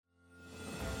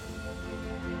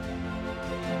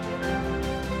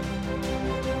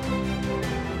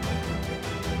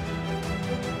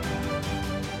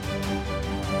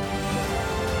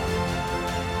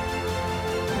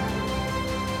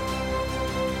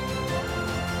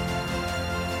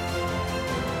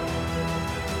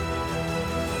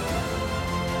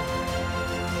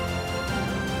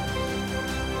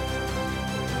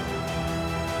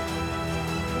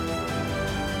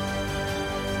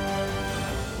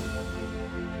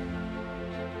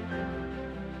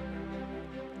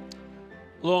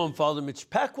Hello, I'm Father Mitch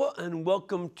Pacwa, and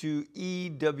welcome to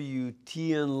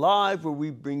EWTN Live, where we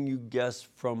bring you guests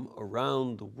from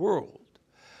around the world.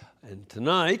 And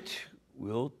tonight,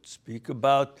 we'll speak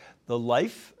about the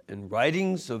life and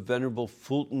writings of Venerable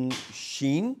Fulton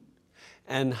Sheen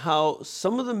and how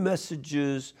some of the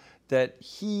messages that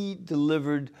he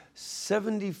delivered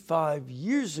 75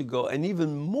 years ago and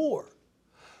even more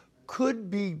could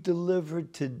be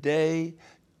delivered today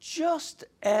just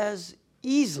as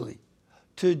easily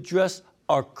to address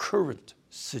our current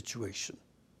situation.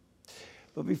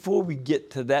 But before we get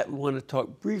to that, we want to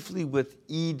talk briefly with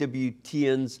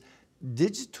EWTN's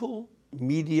digital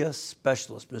media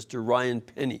specialist, Mr. Ryan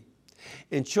Penny,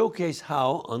 and showcase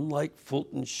how, unlike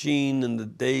Fulton Sheen in the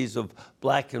days of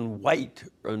black and white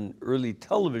and early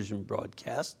television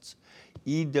broadcasts,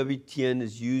 EWTN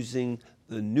is using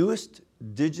the newest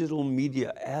digital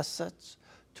media assets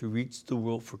to reach the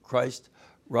world for Christ.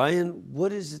 Ryan,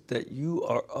 what is it that you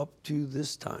are up to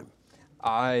this time?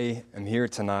 I am here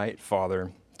tonight,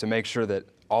 Father, to make sure that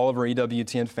all of our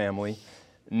EWTN family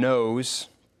knows,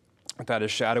 without a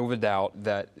shadow of a doubt,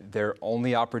 that their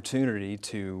only opportunity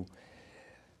to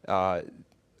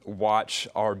watch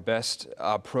our best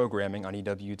programming on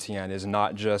EWTN is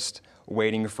not just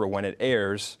waiting for when it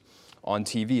airs on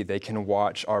TV. They can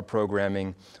watch our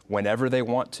programming whenever they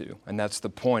want to, and that's the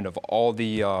point of all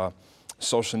the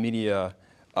social media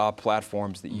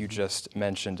platforms that you just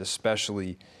mentioned,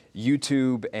 especially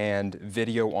YouTube and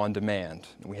video on demand.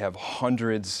 We have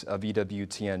hundreds of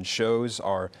EWTN shows,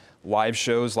 our live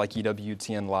shows like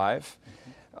EWTN Live,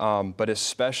 but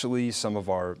especially some of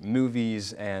our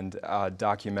movies and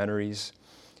documentaries.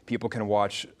 People can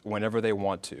watch whenever they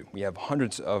want to. We have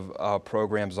hundreds of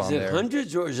programs on there. Is it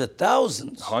hundreds or is it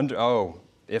thousands?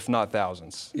 If not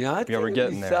thousands. Yeah, I think we're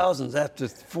getting there. Thousands after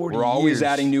 40 years. We're always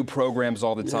adding new programs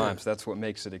all the time, so that's what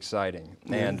makes it exciting.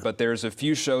 But there's a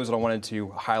few shows that I wanted to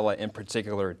highlight in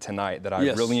particular tonight that I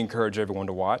really encourage everyone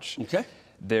to watch. Okay.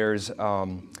 There's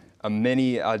a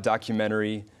mini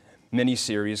documentary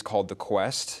mini-series called The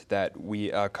Quest that we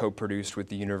co-produced with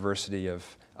the University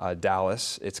of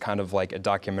Dallas. It's kind of like a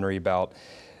documentary about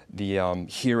the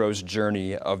hero's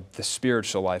journey of the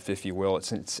spiritual life, if you will.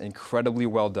 It's incredibly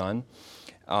well done.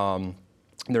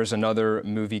 There's another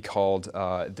movie called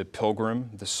The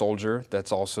Pilgrim, The Soldier,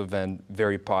 that's also been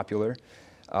very popular.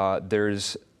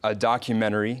 There's a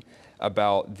documentary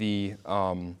about the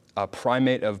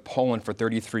primate of Poland for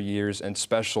 33 years and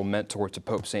special mentor to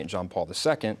Pope St. John Paul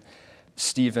II,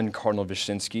 Stephen Cardinal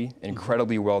Wyszynski.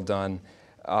 Incredibly well done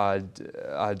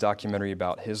documentary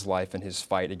about his life and his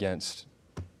fight against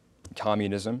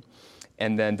communism.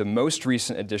 And then the most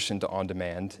recent addition to On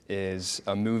Demand is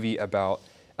a movie about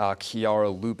Chiara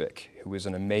Lubbock, who is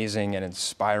an amazing and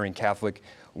inspiring Catholic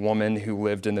woman who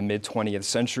lived in the mid-20th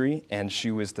century, and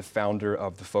she was the founder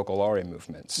of the Focolare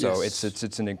movement. So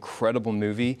it's an incredible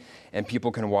movie, and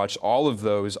people can watch all of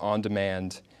those on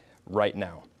demand right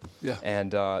now. Yeah. And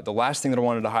the last thing that I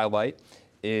wanted to highlight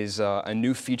is a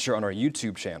new feature on our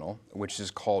YouTube channel, which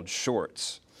is called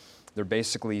Shorts. They're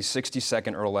basically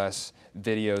 60-second or less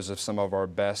videos of some of our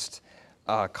best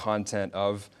content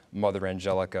of Mother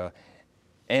Angelica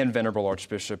and Venerable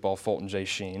Archbishop Fulton J.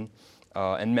 Sheen,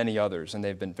 and many others, and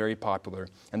they've been very popular.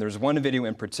 And there's one video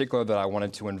in particular that I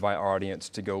wanted to invite our audience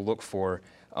to go look for.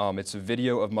 It's a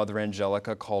video of Mother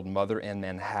Angelica called Mother in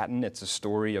Manhattan. It's a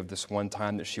story of this one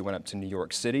time that she went up to New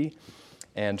York City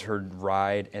and her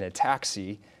ride in a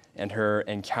taxi and her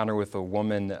encounter with a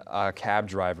woman cab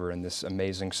driver, and this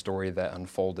amazing story that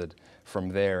unfolded from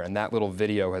there. And that little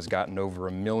video has gotten over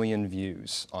 1 million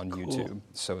views on YouTube.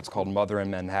 So it's called Mother in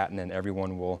Manhattan, and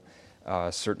everyone will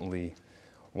certainly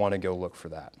want to go look for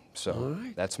that. So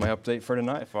that's my update for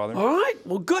tonight, Father. All right,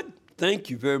 well, good. Thank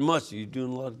you very much. You're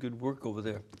doing a lot of good work over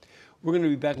there. We're going to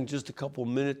be back in just a couple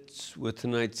minutes with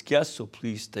tonight's guest, so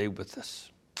please stay with us.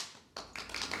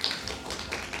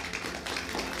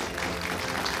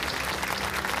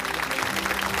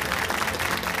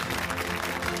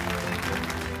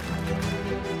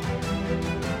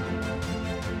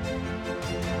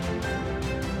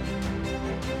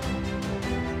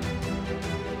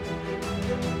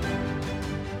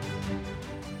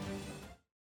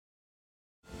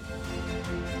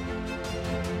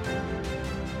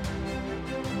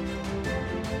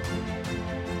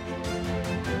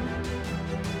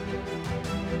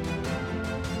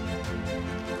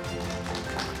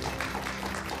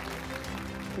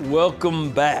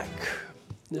 Welcome back.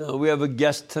 Now, we have a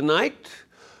guest tonight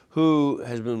who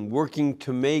has been working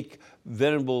to make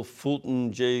Venerable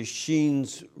Fulton J.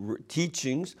 Sheen's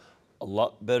teachings a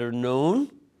lot better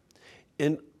known.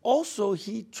 And also,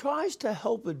 he tries to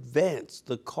help advance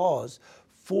the cause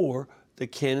for the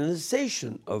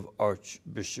canonization of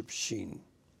Archbishop Sheen.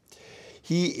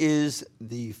 He is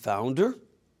the founder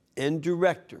and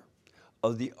director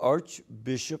of the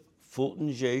Archbishop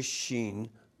Fulton J. Sheen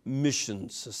Mission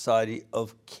Society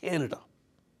of Canada,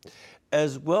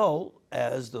 as well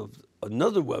as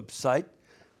another website,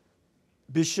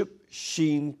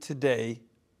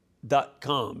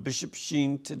 bishopsheentoday.com,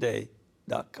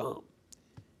 bishopsheentoday.com.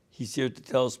 He's here to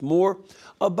tell us more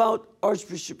about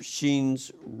Archbishop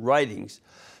Sheen's writings,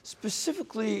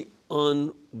 specifically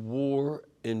on war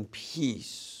and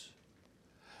peace,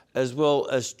 as well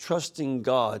as trusting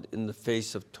God in the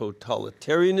face of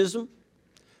totalitarianism,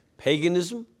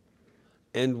 paganism,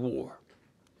 and war,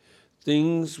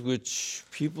 things which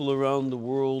people around the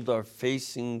world are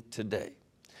facing today.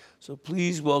 So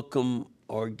please welcome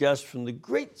our guest from the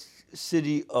great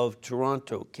city of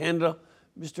Toronto, Canada,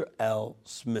 Mr. Allan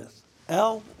Smith.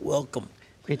 Al, welcome.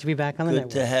 Great to be back on the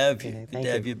network. Good to have you. Okay, Good to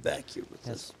have you back here with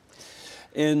us.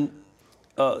 And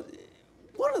one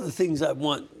of the things I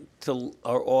want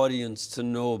our audience to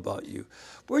know about you,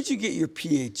 where'd you get your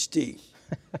PhD?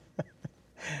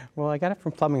 Well, I got it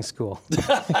from plumbing school.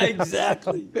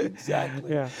 Exactly.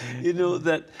 Yeah. You know,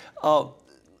 that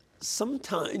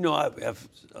sometimes, I have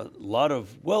a lot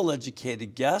of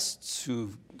well-educated guests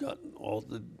who've gotten all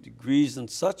the degrees and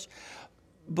such,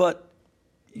 but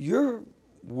your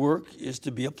work is to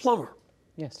be a plumber.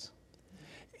 Yes.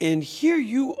 And here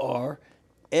you are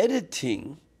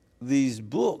editing these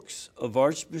books of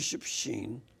Archbishop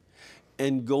Sheen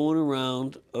and going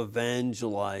around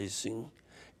evangelizing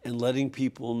and letting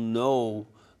people know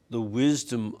the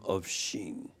wisdom of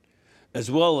Sheen, as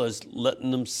well as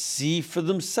letting them see for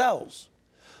themselves.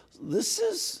 This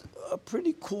is a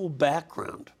pretty cool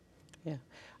background. Yeah.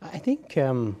 I think,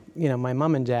 my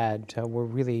mom and dad were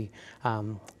really,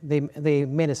 they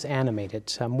made us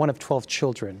animated. I'm one of 12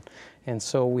 children. And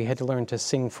so we had to learn to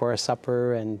sing for our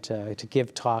supper and to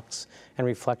give talks and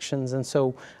reflections. And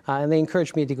so and they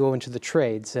encouraged me to go into the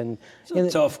trades. And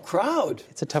it's a tough crowd.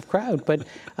 It's a tough crowd. But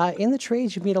in the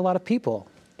trades, you meet a lot of people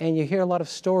and you hear a lot of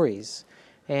stories.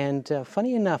 And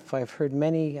funny enough, I've heard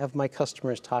many of my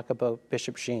customers talk about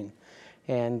Bishop Sheen.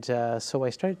 And so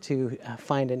I started to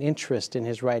find an interest in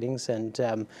his writings.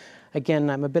 And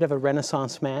again, I'm a bit of a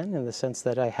Renaissance man in the sense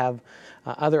that I have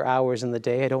other hours in the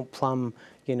day. I don't plumb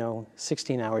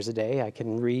 16 hours a day. I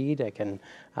can read, I can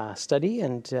study,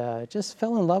 and just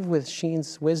fell in love with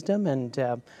Sheen's wisdom. And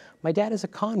my dad is a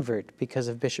convert because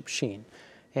of Bishop Sheen.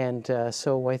 And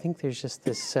so I think there's just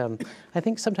this, I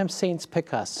think sometimes saints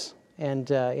pick us.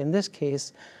 And in this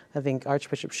case, I think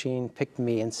Archbishop Sheen picked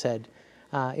me and said,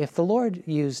 if the Lord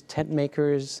used tent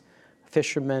makers,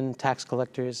 fishermen, tax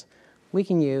collectors, we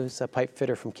can use a pipe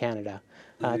fitter from Canada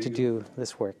to do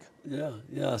this work.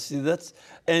 Yeah. See, that's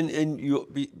and you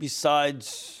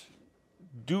besides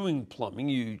doing plumbing,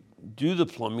 you do the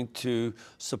plumbing to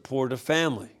support a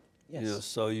family. Yes.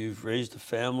 So you've raised a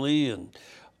family and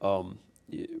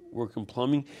you work in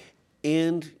plumbing,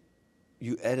 and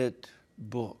you edit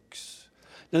books.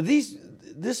 Now,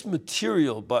 this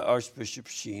material by Archbishop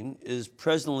Sheen is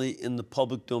presently in the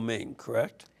public domain,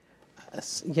 correct?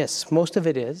 Yes, most of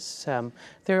it is.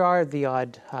 There are the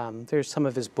odd, there's some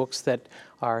of his books that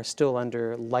are still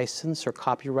under license or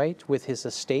copyright with his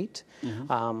estate.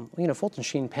 Mm-hmm. Fulton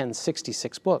Sheen penned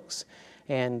 66 books,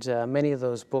 and many of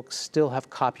those books still have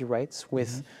copyrights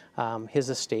with his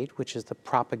estate, which is the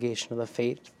Propagation of the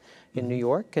Faith in New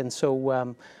York. And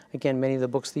so, again, many of the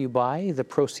books that you buy, the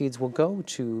proceeds will go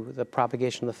to the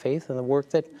Propagation of the Faith and the work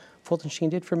that Fulton Sheen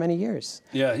did for many years.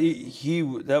 Yeah, he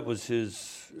that was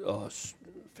his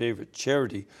favorite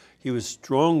charity. He was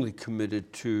strongly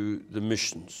committed to the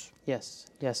missions. Yes.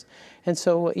 And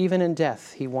so even in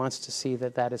death, he wants to see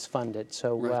that is funded.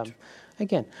 So right.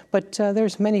 Again, but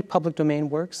there's many public domain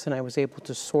works, and I was able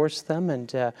to source them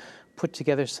and put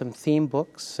together some theme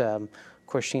books. Of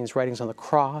course, Sheen's writings on the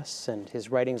cross and his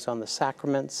writings on the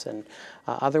sacraments and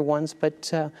other ones. But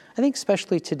I think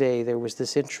especially today there was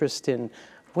this interest in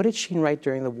what did Sheen write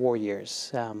during the war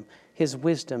years, his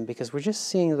wisdom, because we're just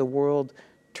seeing the world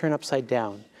turn upside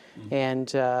down. Mm-hmm. And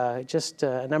just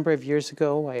a number of years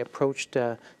ago, I approached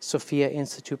Sophia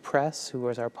Institute Press, who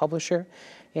was our publisher,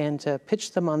 and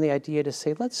pitched them on the idea to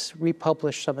say, let's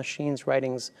republish some of Sheen's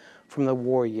writings from the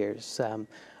war years.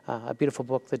 A beautiful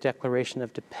book, The Declaration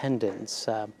of Dependence,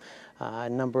 a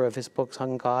number of his books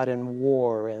on God and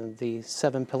war, and the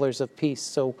 7 Pillars of Peace.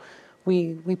 So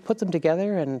we put them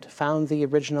together and found the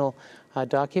original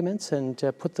documents and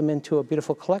put them into a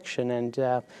beautiful collection. And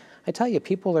I tell you,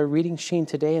 people are reading Sheen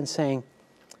today and saying,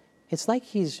 it's like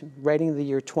he's writing the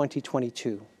year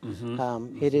 2022.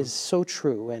 Mm-hmm. It is so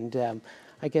true. And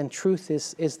again, truth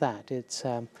is that.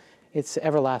 It's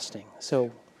everlasting.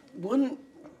 So one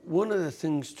of the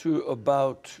things, too,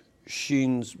 about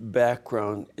Sheen's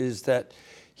background is that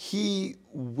he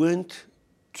went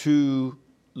to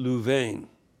Louvain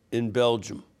in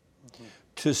Belgium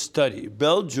to study.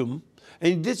 Belgium, and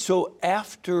he did so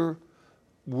after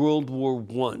World War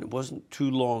I. It wasn't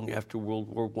too long after World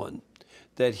War I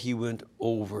that he went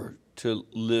over to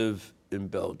live in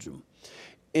Belgium.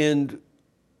 And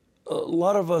a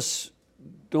lot of us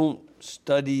don't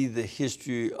study the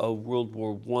history of World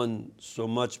War I so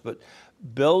much, but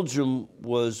Belgium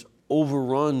was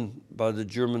overrun by the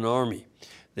German army.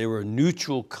 They were a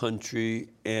neutral country,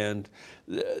 and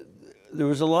there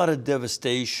was a lot of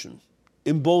devastation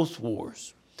in both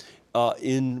wars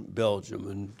in Belgium.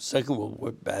 And Second World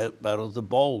War, Battle of the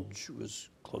Bulge was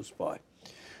close by,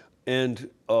 and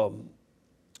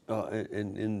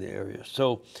in the area.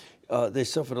 So they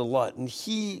suffered a lot. And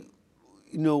he,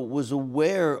 was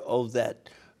aware of that,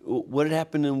 what had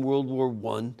happened in World War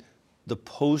I, the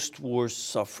post-war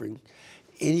suffering,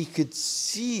 and he could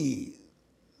see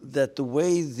that the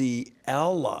way the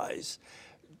Allies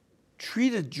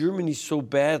treated Germany so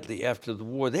badly after the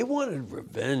war, they wanted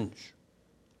revenge.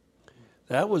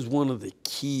 That was one of the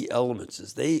key elements,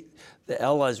 is the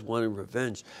Allies wanted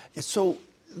revenge. And so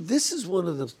this is one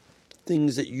of the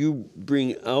things that you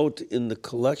bring out in the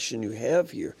collection you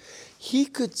have here. He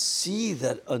could see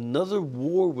that another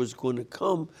war was going to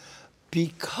come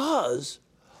because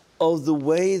of the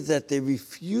way that they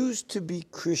refused to be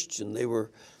Christian. They were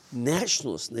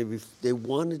nationalists, and they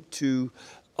wanted to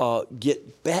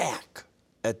get back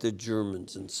at the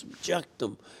Germans and subject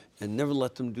them and never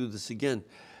let them do this again,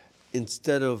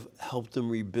 instead of help them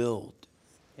rebuild.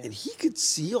 Yeah. And he could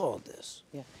see all this.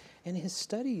 Yeah, and his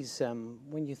studies,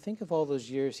 when you think of all those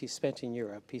years he spent in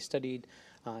Europe, he studied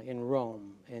in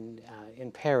Rome and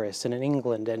in Paris and in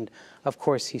England, and of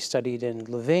course he studied in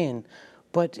Louvain,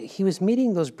 but he was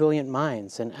meeting those brilliant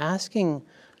minds and asking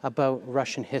about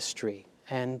Russian history,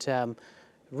 and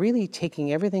really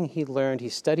taking everything he learned. He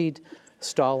studied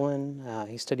Stalin,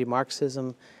 he studied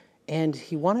Marxism, and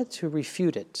he wanted to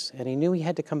refute it. And he knew he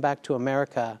had to come back to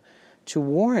America to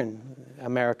warn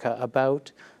America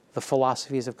about the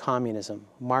philosophies of communism,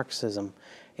 Marxism.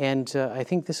 And I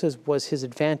think this was his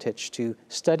advantage, to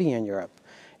study in Europe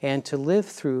and to live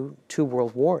through 2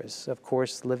 world wars. Of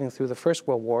course, living through the First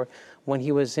World War when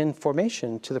he was in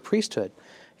formation to the priesthood,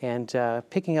 and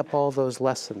picking up all those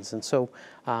lessons. And so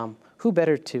who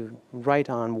better to write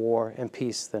on war and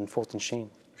peace than Fulton Sheen?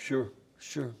 Sure.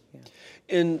 Yeah.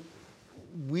 And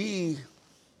we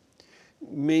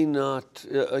may not,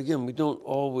 again, we don't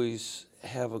always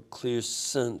have a clear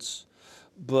sense,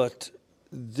 but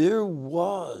there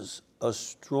was a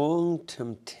strong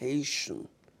temptation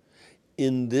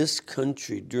in this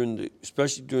country,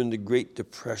 especially during the Great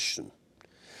Depression,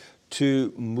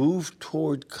 to move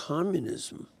toward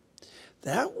communism.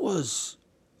 That was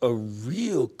a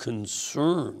real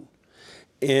concern,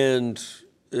 and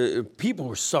people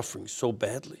were suffering so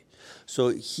badly. So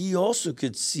he also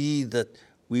could see that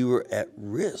we were at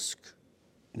risk,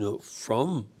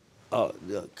 from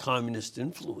the communist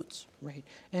influence. Right,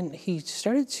 and he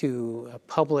started to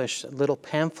publish little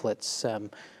pamphlets.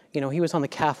 He was on the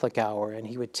Catholic Hour, and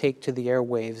he would take to the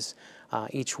airwaves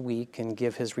each week and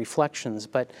give his reflections.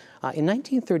 But in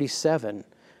 1937,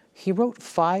 he wrote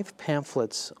 5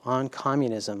 pamphlets on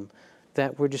communism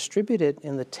that were distributed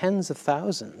in the tens of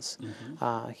thousands.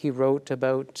 Mm-hmm. He wrote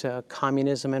about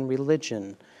communism and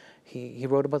religion. He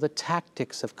wrote about the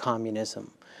tactics of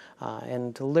communism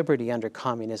and liberty under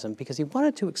communism, because he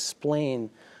wanted to explain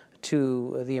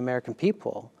to the American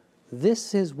people,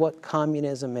 this is what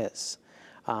communism is.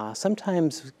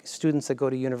 Sometimes students that go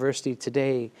to university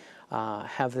today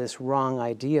have this wrong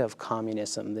idea of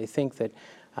communism. They think that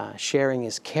sharing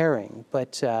is caring,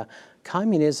 but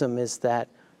communism is that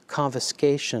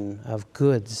confiscation of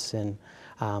goods and,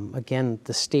 again,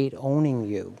 the state owning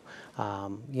you,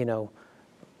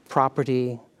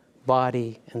 property,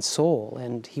 body, and soul.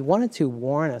 And he wanted to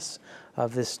warn us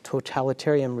of this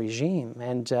totalitarian regime,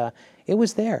 and it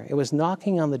was there. It was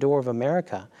knocking on the door of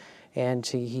America. And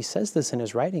he says this in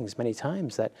his writings many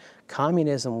times, that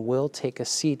communism will take a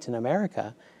seat in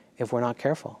America if we're not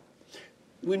careful.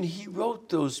 When he wrote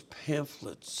those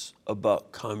pamphlets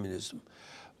about communism,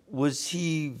 was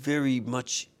he very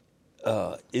much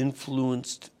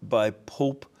influenced by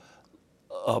Pope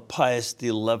Pius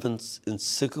XI's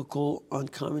encyclical on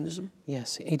communism?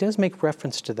 Yes, he does make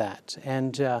reference to that.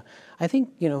 And I think,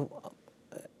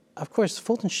 of course,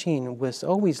 Fulton Sheen was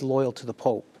always loyal to the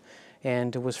Pope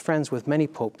and was friends with many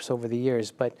popes over the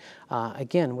years, but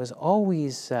again, was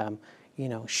always,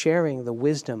 sharing the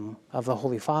wisdom of the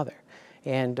Holy Father.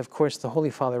 And of course, the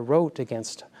Holy Father wrote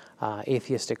against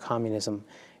atheistic communism,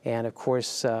 and of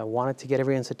course wanted to get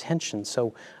everyone's attention.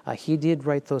 So he did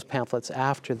write those pamphlets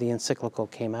after the encyclical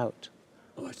came out.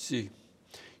 Oh, I see.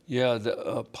 Yeah,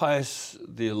 Pius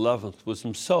XI was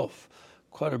himself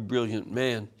quite a brilliant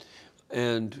man,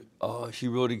 and he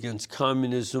wrote against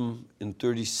communism in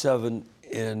 1937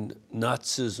 and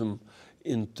Nazism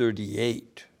in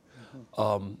 1938.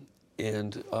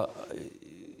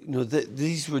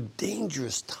 These were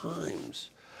dangerous times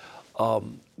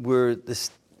where the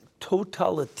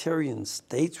totalitarian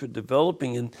states were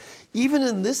developing, and even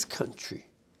in this country,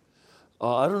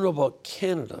 I don't know about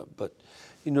Canada, but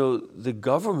the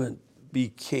government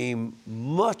became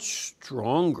much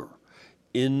stronger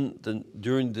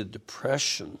during the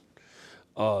Depression,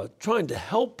 trying to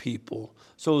help people.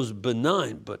 So it was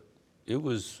benign, but it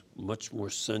was much more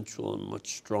central and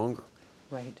much stronger.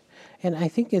 Right. And I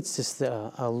think it's just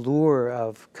the allure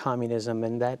of communism,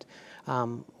 and that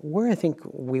where I think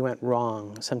we went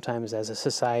wrong sometimes as a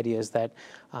society is that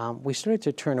we started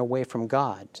to turn away from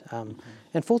God.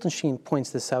 And Fulton Sheen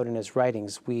points this out in his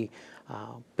writings. We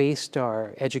based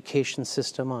our education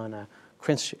system on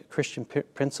Christian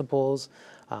principles,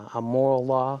 a moral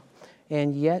law,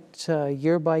 and yet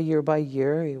year by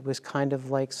year, it was kind of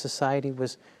like society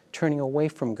was turning away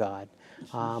from God.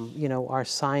 Our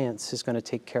science is going to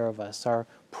take care of us. Our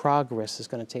progress is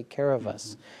going to take care of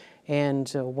us. And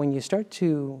when you start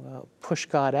to push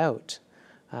God out,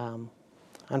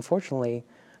 unfortunately,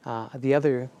 the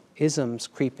other isms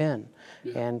creep in.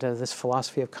 Yeah. And this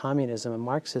philosophy of communism and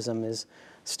Marxism is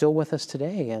still with us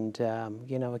today. And,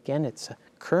 again, it's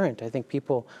current. I think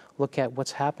people look at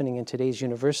what's happening in today's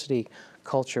university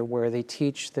culture where they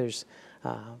teach there's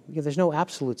no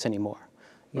absolutes anymore.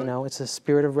 Right. It's a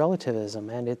spirit of relativism,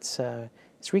 and it's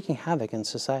wreaking havoc in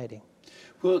society.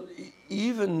 Well,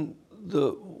 even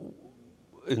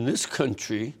in this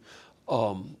country,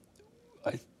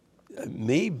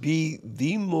 may be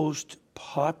the most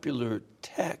popular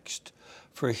text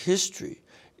for history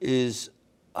is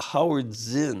Howard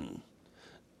Zinn,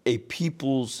 A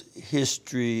People's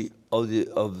History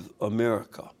of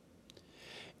America.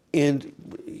 And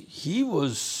he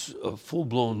was a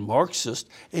full-blown Marxist,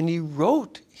 and he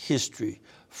wrote history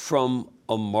from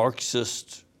a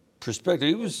Marxist perspective.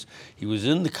 He was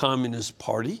in the Communist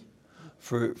Party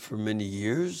for many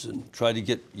years and tried to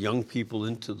get young people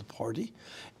into the party.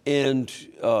 And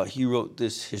he wrote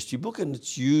this history book, and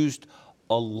it's used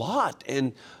a lot.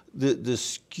 And the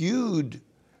skewed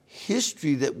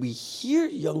history that we hear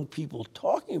young people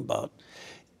talking about,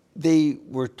 they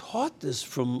were taught this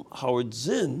from Howard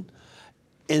Zinn,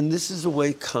 and this is the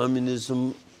way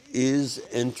communism is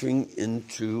entering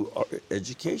into our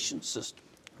education system.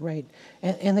 Right.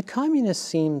 And the communists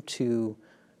seem to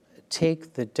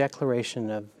take the Declaration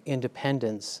of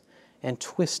Independence and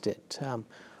twist it.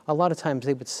 A lot of times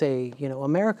they would say,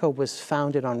 America was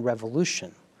founded on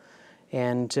revolution.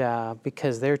 And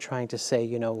because they're trying to say,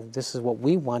 this is what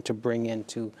we want to bring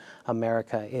into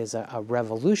America is a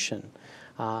revolution.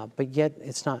 But yet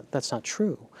that's not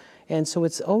true. And so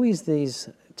it's always these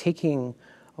taking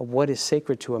what is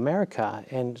sacred to America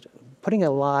and putting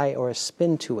a lie or a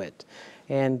spin to it.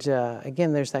 And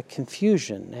again, there's that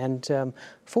confusion. And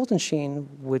Fulton Sheen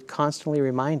would constantly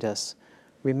remind us,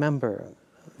 remember,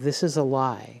 this is a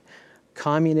lie.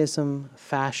 Communism,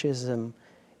 fascism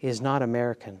is not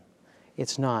American.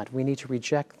 It's not. We need to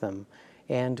reject them.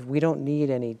 And we don't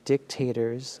need any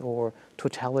dictators or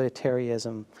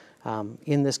totalitarianism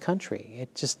in this country.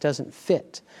 It just doesn't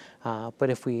fit. But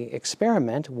if we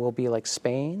experiment, we'll be like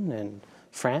Spain and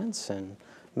France and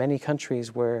many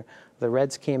countries where the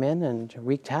Reds came in and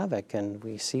wreaked havoc, and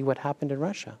we see what happened in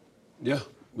Russia. Yeah.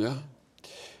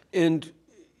 And,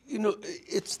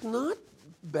 it's not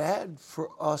bad for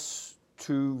us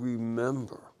to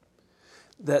remember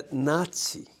that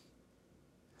Nazi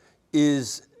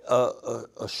is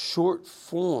a short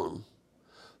form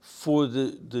for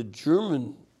the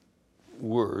German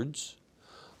words,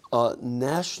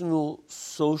 National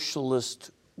Socialist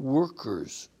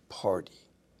Workers' Party.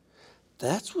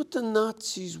 That's what the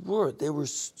Nazis were. They were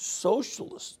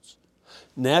socialists,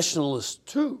 nationalists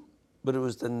too, but it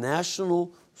was the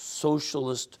National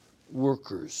Socialist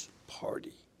Workers'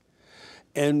 Party.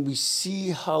 And we see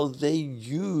how they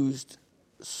used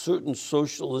certain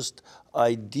socialist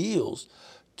ideals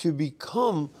to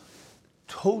become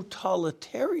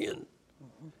totalitarian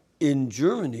in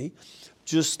Germany,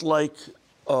 just like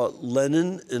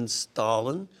Lenin and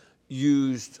Stalin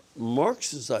used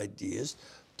Marx's ideas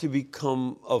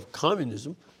of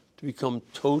communism to become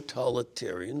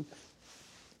totalitarian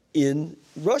in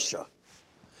Russia.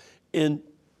 And,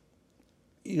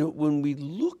 you know, when we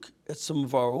look at some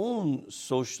of our own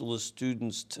socialist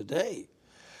students today,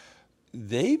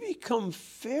 they become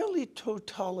fairly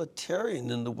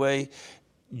totalitarian in the way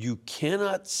you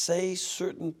cannot say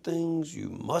certain things, you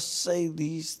must say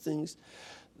these things.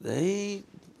 They're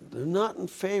not in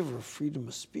favor of freedom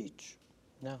of speech.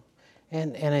 No.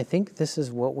 And I think this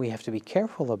is what we have to be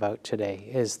careful about today,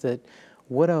 is that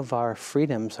what of our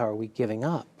freedoms are we giving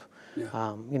up?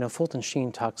 Yeah. You know, Fulton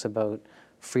Sheen talks about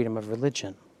freedom of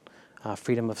religion,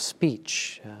 freedom of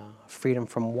speech, freedom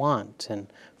from want, and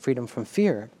freedom from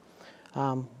fear.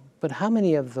 But how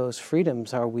many of those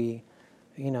freedoms are we,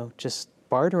 you know, just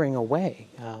bartering away,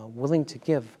 willing to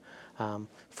give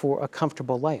for a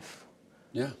comfortable life?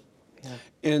 Yeah.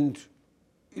 And,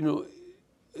 you know,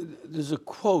 there's a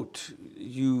quote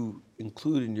you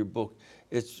include in your book.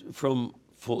 It's from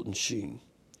Fulton Sheen.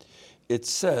 It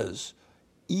says,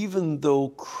 even though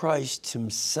Christ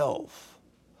himself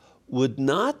would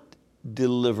not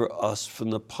deliver us from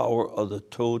the power of the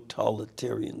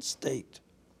totalitarian state,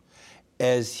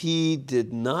 as he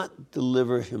did not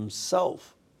deliver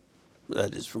himself,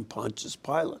 that is from Pontius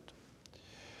Pilate,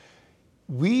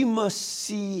 we must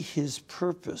see his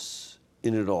purpose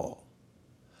in it all.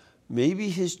 Maybe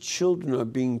his children are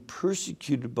being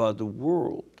persecuted by the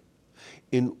world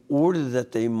in order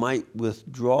that they might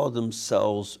withdraw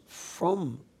themselves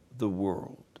from the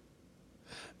world.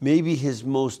 Maybe his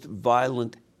most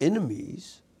violent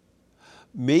enemies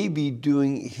may be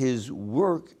doing his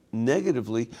work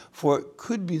negatively, for it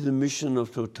could be the mission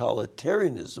of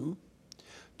totalitarianism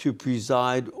to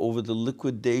preside over the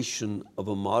liquidation of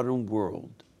a modern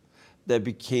world that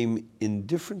became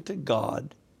indifferent to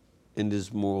God and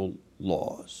his moral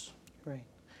laws. Right.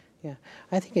 Yeah.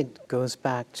 I think it goes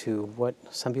back to what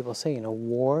some people say, you know,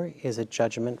 war is a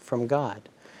judgment from God.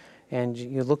 And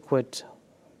you look what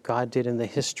God did in the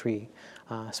history,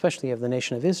 especially of the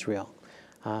nation of Israel.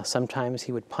 Sometimes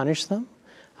he would punish them,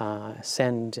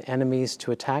 send enemies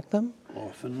to attack them.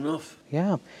 Often enough.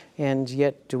 Yeah. And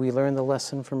yet, do we learn the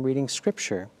lesson from reading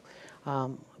Scripture?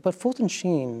 But Fulton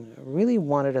Sheen really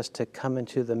wanted us to come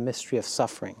into the mystery of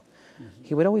suffering. Mm-hmm.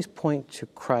 He would always point to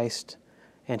Christ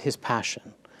and his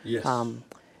passion. Yes.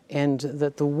 And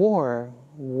that the war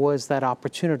was that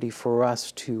opportunity for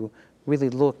us to really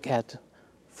look at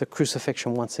the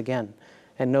crucifixion once again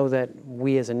and know that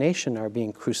we as a nation are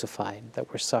being crucified, that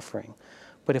we're suffering.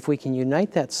 But if we can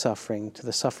unite that suffering to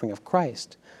the suffering of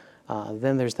Christ,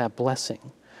 then there's that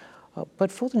blessing.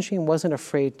 But Fulton Sheen wasn't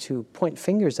afraid to point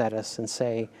fingers at us and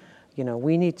say, you know,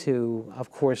 we need to, of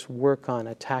course, work on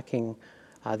attacking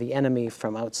the enemy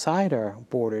from outside our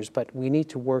borders, but we need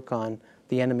to work on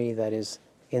the enemy that is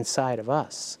inside of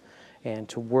us and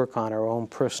to work on our own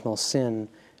personal sin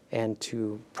and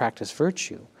to practice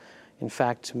virtue. In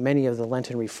fact, many of the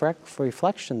Lenten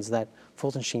reflections that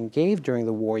Fulton Sheen gave during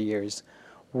the war years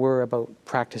were about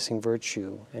practicing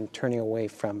virtue and turning away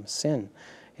from sin.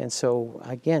 And so,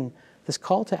 again, this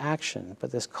call to action,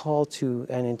 but this call to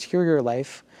an interior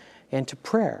life and to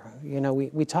prayer. You know,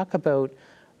 we talk about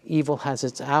evil has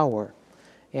its hour.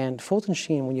 And Fulton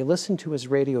Sheen, when you listen to his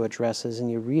radio addresses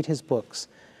and you read his books,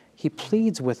 he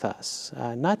pleads with us,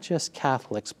 not just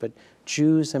Catholics, but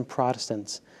Jews and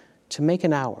Protestants, to make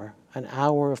an hour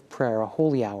of prayer, a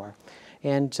holy hour.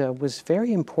 And was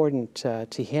very important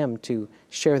to him to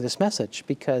share this message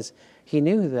because he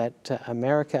knew that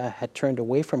America had turned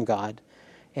away from God,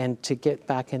 and to get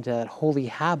back into that holy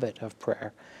habit of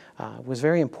prayer was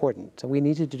very important. We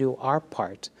needed to do our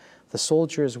part. The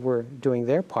soldiers were doing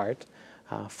their part,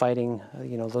 fighting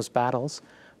those battles,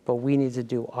 but we need to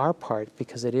do our part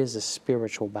because it is a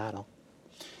spiritual battle.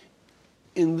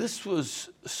 And this was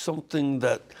something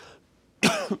that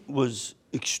was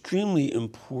extremely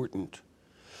important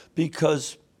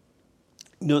because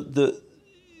the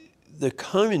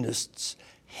communists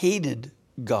hated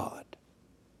God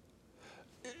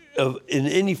in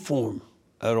any form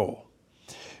at all.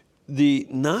 The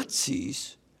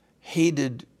Nazis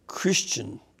hated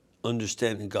Christian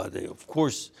understanding God. They, of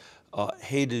course,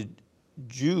 hated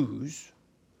Jews,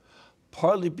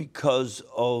 partly because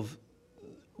of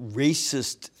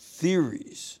racist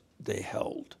theories they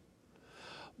held.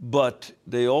 But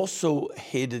they also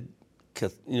hated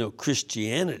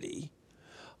Christianity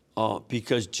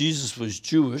because Jesus was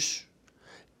Jewish,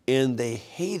 and they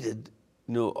hated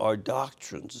our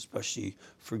doctrines, especially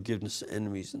forgiveness of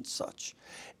enemies and such.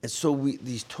 And so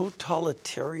these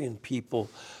totalitarian people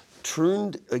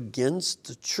turned against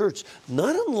the church,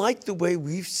 not unlike the way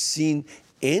we've seen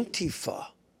Antifa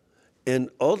and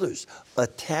others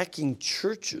attacking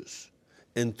churches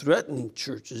and threatening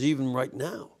churches even right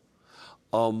now.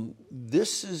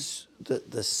 This is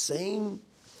the same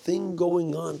thing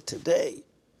going on today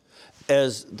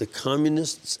as the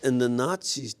communists and the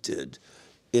Nazis did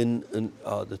in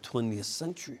the 20th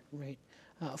century. Right.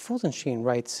 Fulton Sheen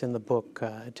writes in the book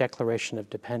Declaration of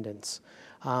Dependence,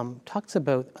 talks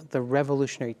about the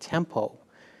revolutionary tempo,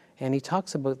 and he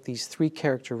talks about these three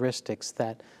characteristics: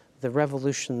 that the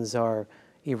revolutions are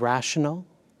irrational,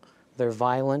 they're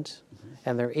violent,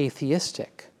 and they're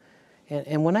atheistic.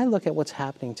 And when I look at what's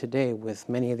happening today with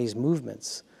many of these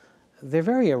movements, they're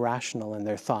very irrational in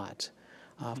their thought.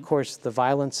 Of course, the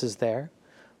violence is there,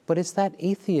 but it's that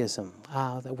atheism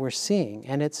that we're seeing.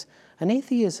 And it's an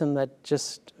atheism that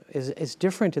just is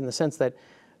different in the sense that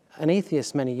an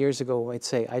atheist many years ago might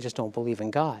say, I just don't believe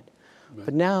in God. Right.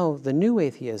 But now the new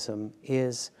atheism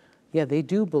is, yeah, they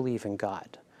do believe in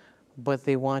God, but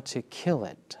they want to kill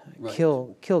it, right.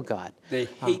 kill God. They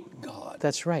hate God.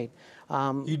 That's right.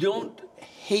 You don't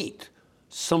hate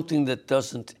something that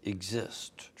doesn't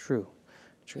exist. True.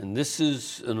 True. And this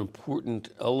is an important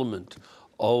element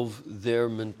of their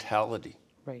mentality.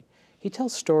 Right. He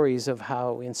tells stories of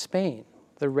how in Spain,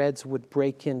 the Reds would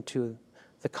break into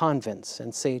the convents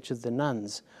and say to the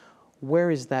nuns,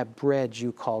 where is that bread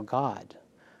you call God?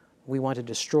 We want to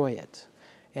destroy it.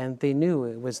 And they knew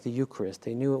it was the Eucharist.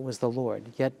 They knew it was the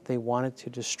Lord, yet they wanted to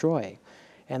destroy.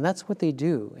 And that's what they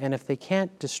do. And if they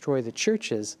can't destroy the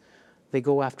churches, they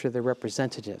go after their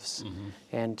representatives.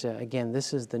 And again,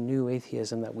 this is the new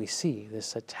atheism that we see,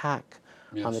 this attack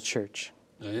on the church.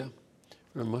 Yeah,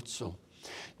 very much so.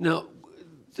 Now,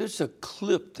 there's a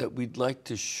clip that we'd like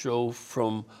to show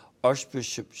from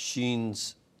Archbishop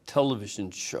Sheen's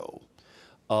television show,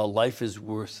 Life is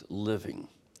Worth Living.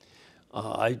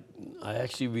 I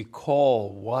actually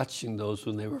recall watching those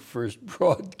when they were first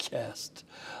broadcast,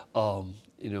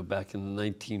 back in the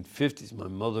 1950s. My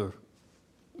mother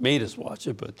made us watch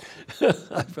it, but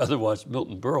I'd rather watch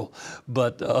Milton Berle.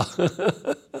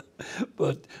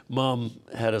 But Mom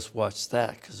had us watch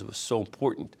that because it was so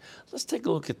important. Let's take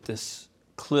a look at this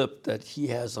clip that he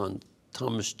has on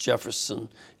Thomas Jefferson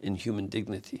in Human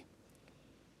Dignity.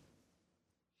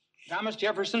 Thomas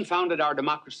Jefferson founded our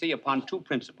democracy upon two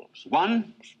principles.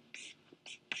 One,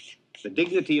 the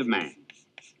dignity of man.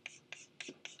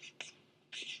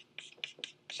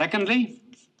 Secondly,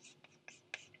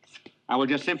 I will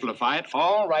just simplify it,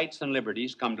 all rights and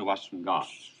liberties come to us from God.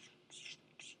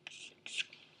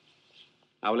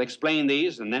 I will explain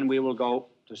these, and then we will go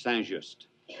to Saint-Just.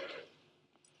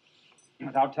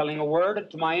 Without telling a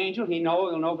word to my angel,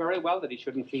 he'll know very well that he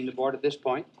shouldn't clean the board at this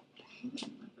point.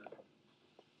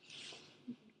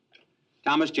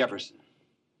 Thomas Jefferson.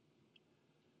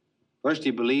 First,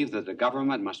 he believed that the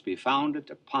government must be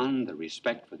founded upon the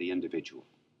respect for the individual.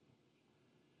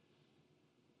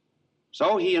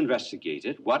 So he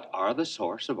investigated what are the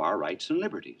source of our rights and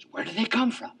liberties. Where do they come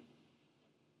from?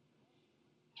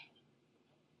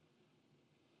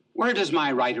 Where does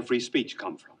my right of free speech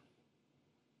come from?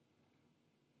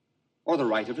 Or the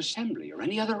right of assembly, or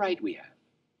any other right we have?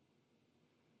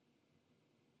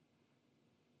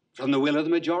 From the will of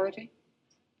the majority?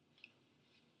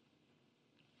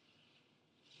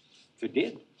 If it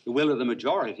did, the will of the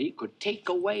majority could take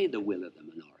away the will of the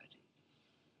minority.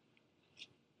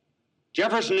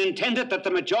 Jefferson intended that the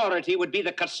majority would be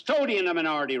the custodian of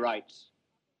minority rights.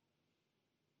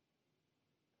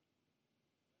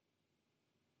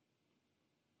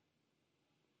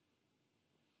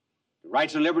 The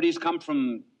rights and liberties come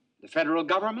from the federal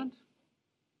government?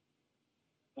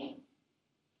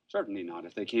 Certainly not.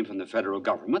 If they came from the federal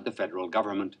government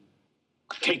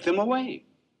could take them away.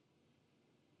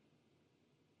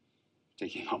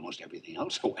 Taking almost everything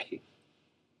else away.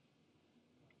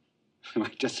 It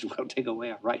might just as well take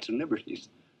away our rights and liberties.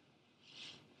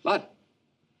 But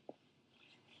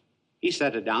he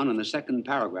set it down in the second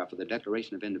paragraph of the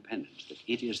Declaration of Independence that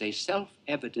it is a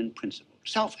self-evident principle,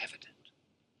 self-evident,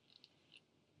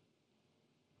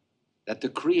 that the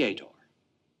Creator,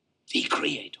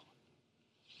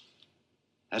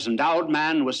 has endowed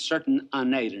man with certain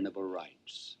unalienable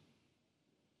rights.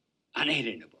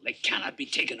 Unalienable, they cannot be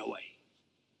taken away.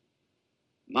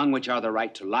 Among which are the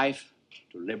right to life,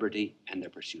 to liberty, and the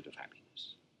pursuit of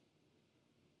happiness.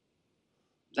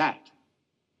 That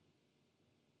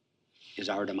is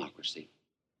our democracy.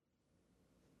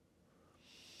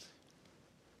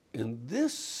 And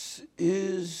this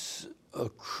is a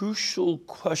crucial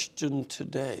question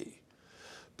today,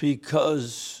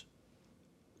 because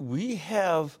we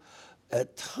have,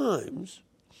 at times,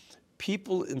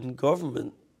 people in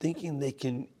government thinking they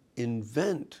can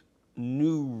invent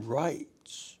new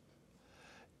rights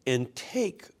and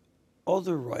take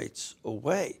other rights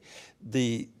away.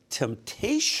 The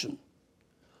temptation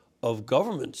of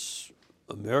governments,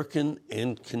 American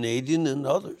and Canadian and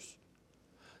others,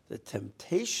 the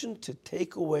temptation to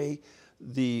take away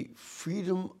the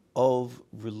freedom of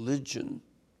religion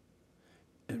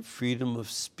and freedom of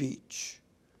speech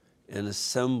and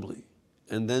assembly,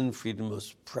 and then freedom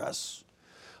of press.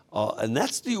 And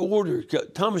that's the order.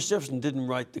 Thomas Jefferson didn't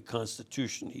write the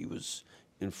Constitution. He was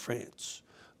in France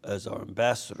as our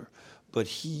ambassador. But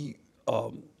he,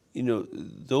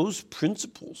 those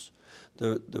principles,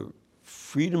 the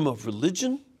freedom of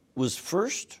religion was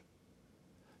first,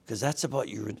 because that's about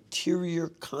your interior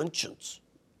conscience.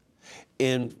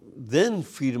 And then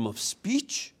freedom of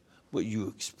speech, what you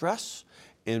express,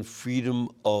 and freedom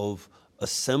of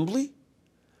assembly,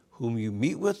 whom you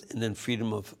meet with, and then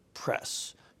freedom of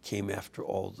press came after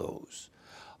all those.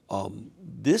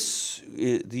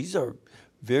 These are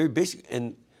very basic,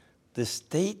 and the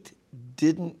state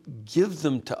didn't give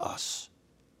them to us,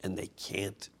 and they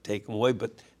can't take them away,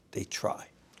 but they try.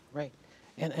 Right.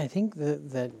 And I think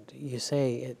that you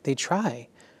say they try,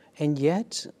 and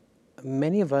yet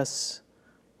many of us,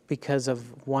 because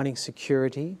of wanting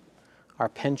security, our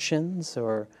pensions,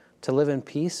 or to live in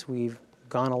peace, we've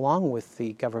gone along with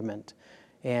the government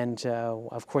and,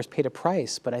 of course, paid a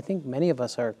price. But I think many of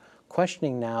us are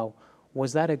questioning now,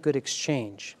 was that a good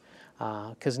exchange?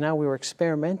 Because now we were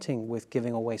experimenting with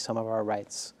giving away some of our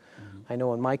rights. Mm-hmm. I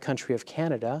know in my country of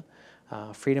Canada,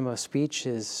 freedom of speech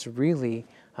is really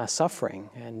suffering.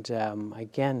 And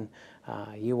again,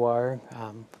 you are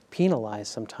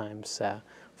penalized sometimes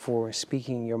for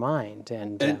speaking your mind.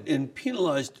 And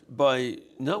penalized by,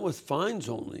 not with fines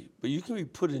only, but you can be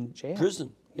put in jail.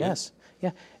 Prison. Yes,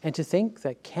 yeah. And to think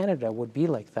that Canada would be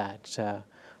like that,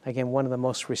 again, one of the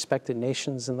most respected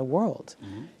nations in the world.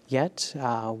 Mm-hmm. Yet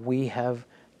we have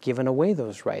given away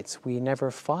those rights. We never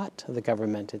fought the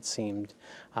government, it seemed,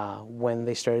 when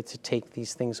they started to take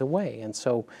these things away. And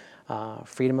so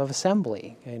freedom of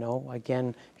assembly,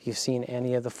 again, if you've seen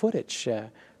any of the footage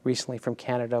recently from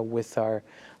Canada with our,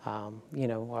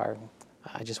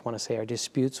 I just want to say our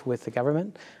disputes with the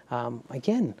government,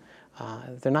 again,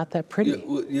 they're not that pretty.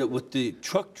 Yeah, with the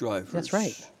truck drivers. That's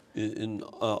right. In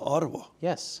Ottawa.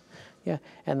 Yes, yeah,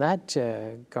 and that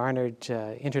garnered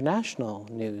international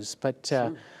news. But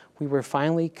Sure. We were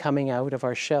finally coming out of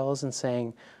our shells and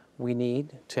saying we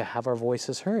need to have our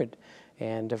voices heard.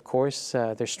 And of course,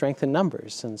 there's strength in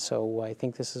numbers. And so I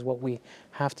think this is what we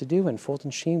have to do. And Fulton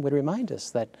Sheen would remind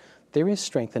us that there is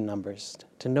strength in numbers,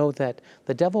 to know that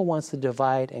the devil wants to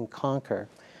divide and conquer.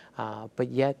 But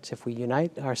yet, if we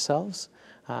unite ourselves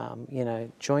in a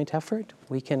joint effort,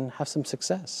 we can have some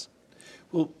success.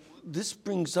 Well, this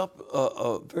brings up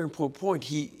a very important point.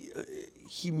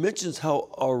 He mentions how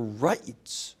our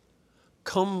rights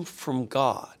come from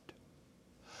God.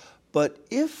 But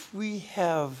if we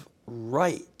have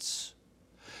rights,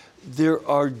 there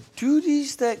are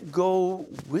duties that go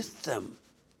with them.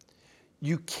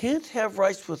 You can't have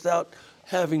rights without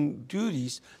having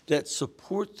duties that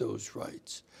support those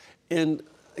rights. And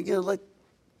again, I'd like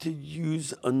to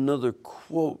use another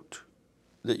quote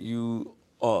that you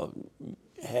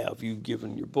give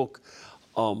in your book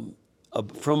from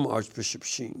Archbishop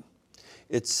Sheen.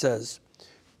 It says,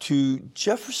 "To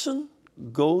Jefferson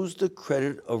goes the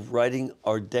credit of writing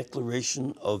our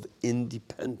Declaration of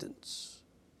Independence.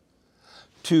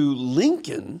 To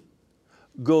Lincoln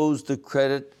goes the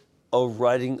credit of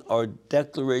writing our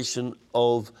Declaration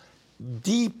of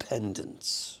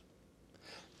Dependence.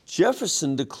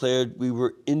 Jefferson declared we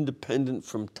were independent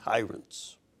from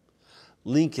tyrants.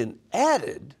 Lincoln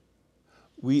added,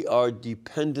 we are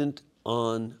dependent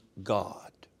on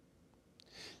God.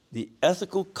 The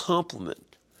ethical complement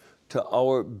to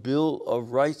our Bill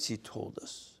of Rights," he told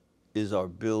us, "is our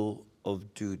Bill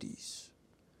of Duties."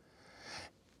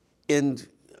 And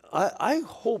I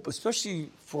hope,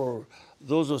 especially for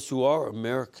those of us who are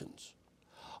Americans,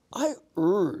 I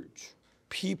urge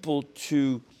people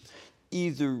to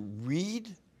either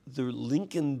read the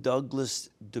Lincoln-Douglas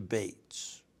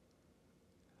debates,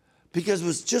 because it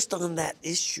was just on that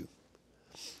issue.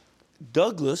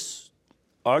 Douglas,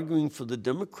 arguing for the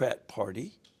Democrat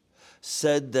Party,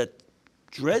 said that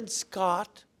Dred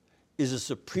Scott is a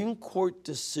Supreme Court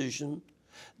decision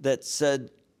that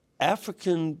said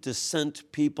African descent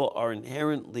people are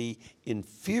inherently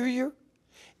inferior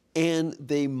and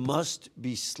they must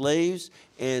be slaves,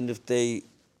 and if they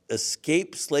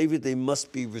escape slavery, they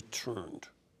must be returned.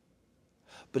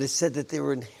 But it said that they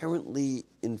were inherently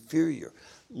inferior.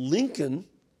 Lincoln,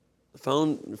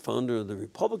 the founder of the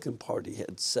Republican Party,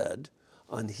 had said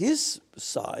on his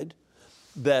side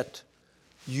that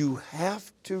you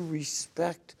have to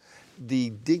respect the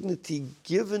dignity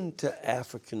given to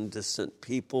African descent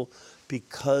people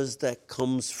because that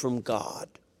comes from God.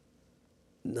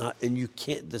 And you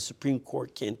can't, the Supreme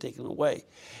Court can't take it away.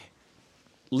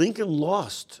 Lincoln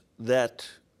lost that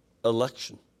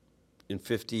election in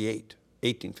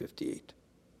 1858.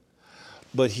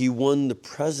 But he won the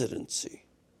presidency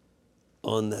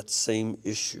on that same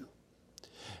issue.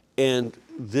 And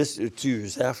this 2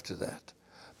 years after that.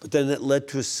 But then it led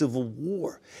to a civil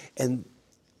war. And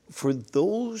for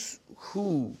those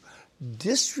who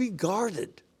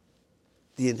disregarded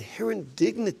the inherent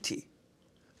dignity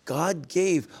God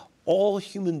gave all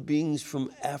human beings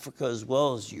from Africa as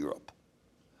well as Europe,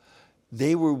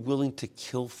 they were willing to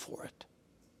kill for it.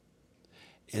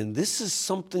 And this is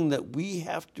something that we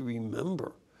have to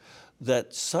remember,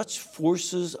 that such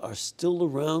forces are still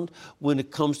around when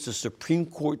it comes to Supreme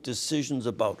Court decisions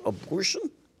about abortion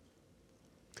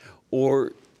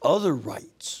or other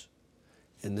rights.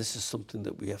 And this is something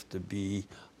that we have to be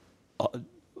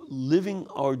living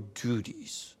our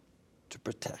duties to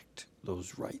protect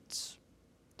those rights.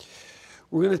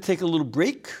 We're going to take a little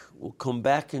break. We'll come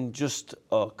back in just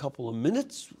a couple of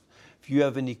minutes. If you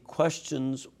have any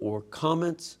questions or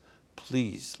comments,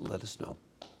 please let us know.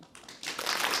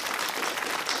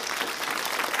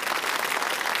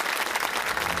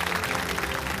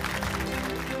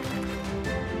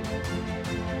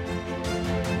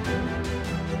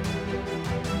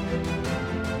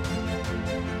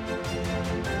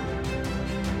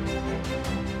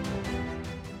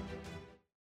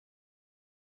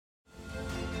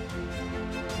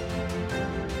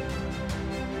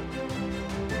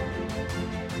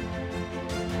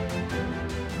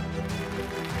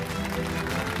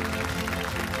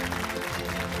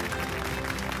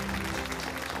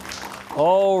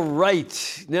 All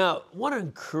right. Now, I want to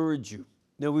encourage you.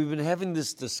 Now, we've been having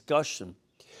this discussion,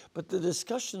 but the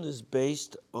discussion is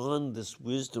based on this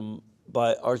wisdom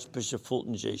by Archbishop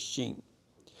Fulton J. Sheen.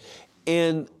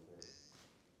 And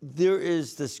there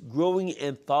is this growing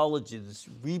anthology, this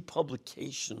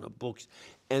republication of books,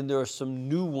 and there are some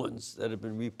new ones that have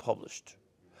been republished.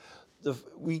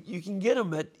 You can get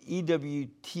them at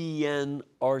ewtnrc.com,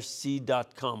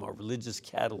 our religious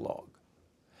catalog.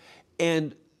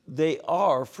 And they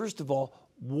are, first of all,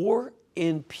 War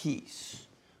and Peace.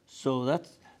 So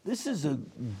this is a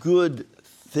good,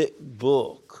 thick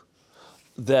book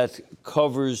that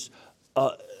covers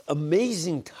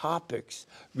amazing topics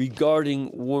regarding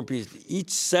war and peace.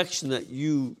 Each section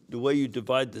the way you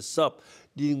divide this up,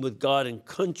 dealing with God and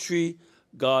country,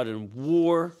 God and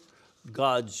war,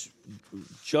 God's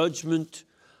judgment,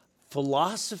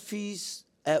 philosophies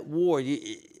at war.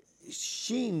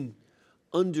 Sheen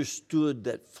understood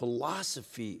that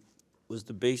philosophy was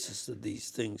the basis of these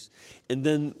things. And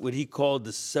then what he called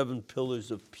the 7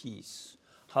 pillars of peace.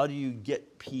 How do you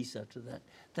get peace after that?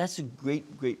 That's a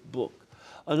great, great book.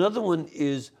 Another one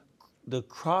is The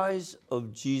Cries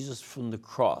of Jesus from the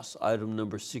Cross, item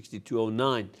number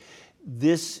 6209.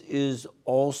 This is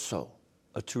also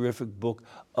a terrific book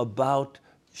about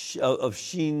of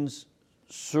Sheen's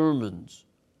sermons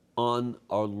on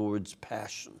our Lord's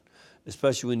Passion,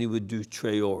 especially when he would do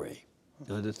Traore,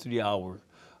 the 3-hour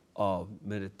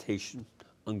meditation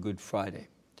on Good Friday.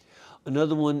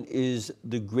 Another one is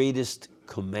The Greatest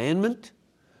Commandment.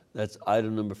 That's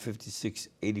item number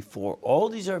 5684. All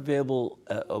these are available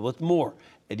with more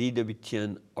at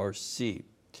EWTN-RC.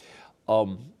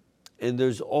 And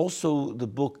there's also the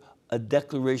book, A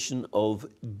Declaration of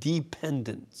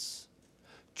Dependence,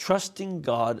 Trusting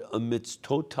God Amidst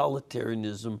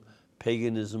Totalitarianism,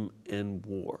 Paganism, and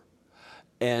War.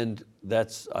 And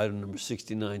that's item number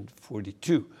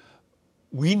 6942.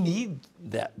 We need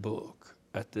that book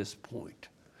at this point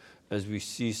as we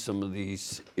see some of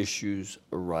these issues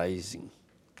arising.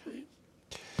 Okay.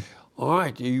 All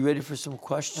right, are you ready for some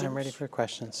questions? I'm ready for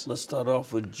questions. Let's start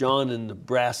off with John in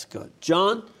Nebraska.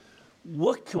 John,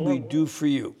 what can we do for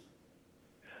you?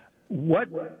 What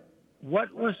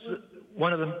was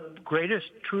one of the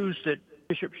greatest truths that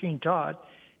Bishop Sheen taught,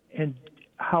 and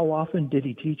how often did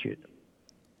he teach it?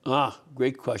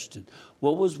 Great question.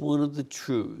 What was one of the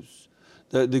truths?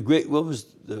 What was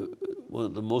one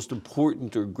of the most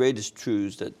important or greatest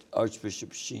truths that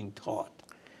Archbishop Sheen taught?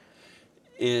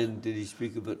 And did he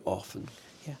speak of it often?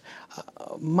 Yeah.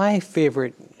 My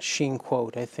favorite Sheen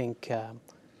quote, I think,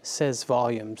 says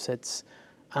volumes. It's,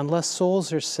 "Unless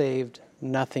souls are saved,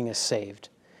 nothing is saved."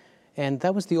 And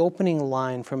that was the opening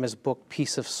line from his book,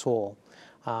 Peace of Soul,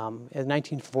 a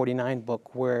 1949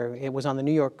 book where it was on the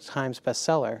New York Times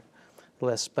bestseller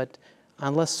list. But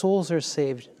unless souls are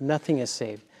saved, nothing is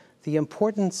saved. The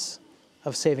importance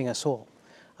of saving a soul.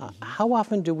 How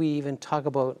often do we even talk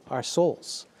about our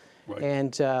souls? Right.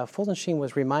 And Fulton Sheen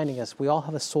was reminding us we all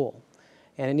have a soul.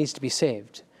 and it needs to be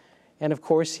saved. And of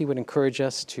course, he would encourage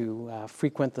us to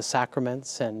frequent the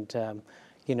sacraments and,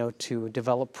 to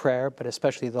develop prayer, but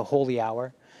especially the holy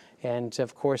hour. And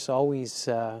of course, always,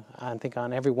 I think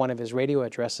on every one of his radio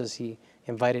addresses, he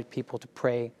invited people to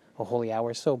pray a holy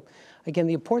hour. So again,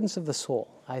 the importance of the soul.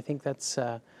 I think that's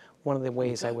one of the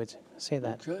ways I would say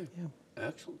that. Okay, yeah.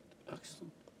 Excellent,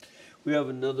 excellent. We have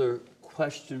another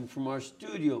question from our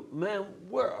studio. Ma'am,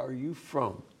 where are you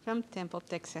from? From Temple,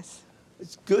 Texas.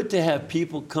 It's good to have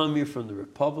people come here from the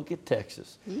Republic of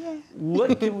Texas. Yeah.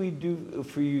 What can we do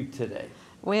for you today?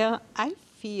 Well, I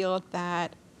feel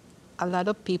that a lot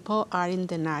of people are in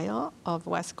denial of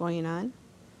what's going on.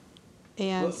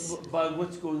 And By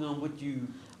what's going on, what do you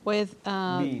with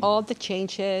mean? All the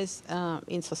changes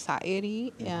in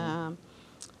society, in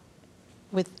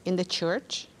the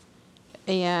church.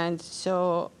 And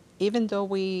so even though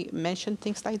we mention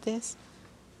things like this,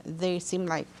 they seem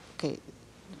like, okay,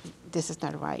 this is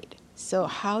not right. So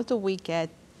how do we get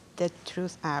the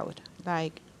truth out?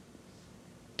 Like,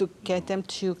 to get them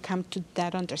to come to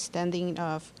that understanding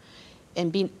of,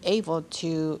 and being able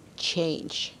to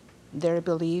change their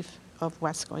belief of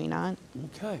what's going on.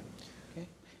 Okay.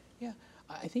 Yeah,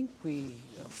 I think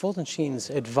Fulton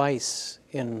Sheen's advice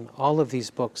in all of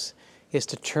these books is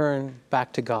to turn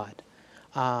back to God.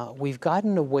 We've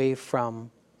gotten away from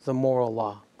the moral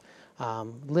law,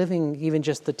 living even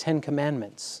just the 10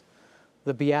 Commandments,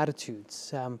 the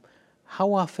Beatitudes.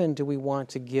 How often do we want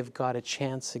to give God a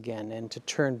chance again and to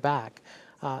turn back?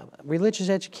 Religious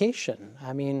education,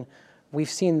 I mean, we've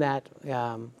seen that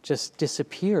just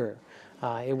disappear.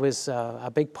 It was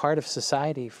a big part of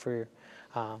society for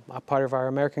a part of our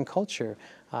American culture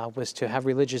was to have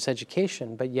religious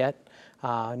education, but yet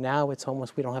now it's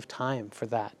almost, we don't have time for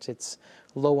that. It's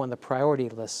low on the priority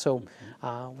list. So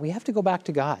we have to go back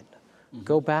to God.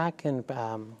 Go back and,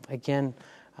 again,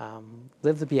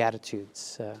 live the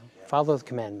Beatitudes, follow the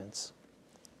commandments.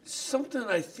 Something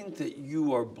I think that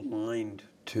you are blind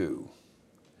to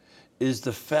is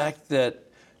the fact that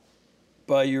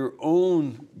by your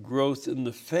own growth in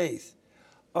the faith,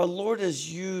 our Lord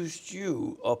has used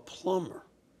you, a plumber,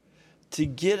 to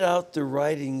get out the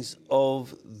writings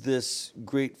of this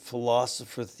great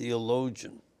philosopher,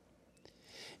 theologian.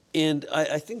 And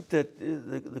I think that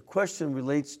the question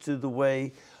relates to the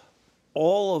way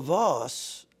all of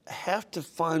us have to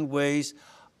find ways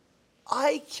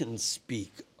I can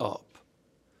speak up.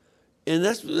 And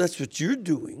that's what you're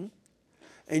doing.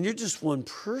 And you're just one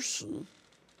person,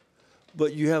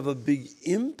 but you have a big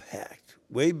impact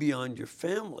way beyond your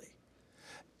family.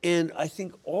 And I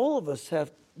think all of us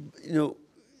have,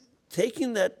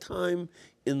 taking that time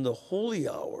in the holy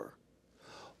hour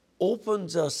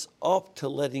opens us up to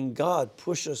letting God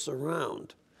push us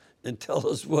around and tell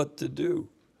us what to do.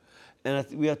 And I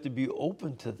think we have to be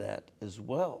open to that as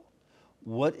well.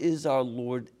 What is our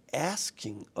Lord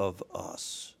asking of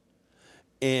us?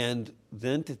 And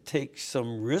then to take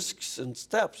some risks and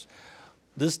steps.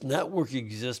 This network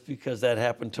exists because that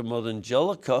happened to Mother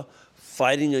Angelica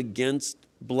fighting against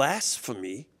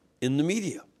blasphemy in the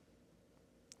media.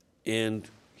 And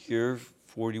here,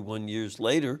 41 years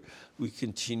later, we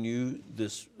continue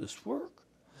this work.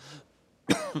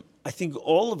 I think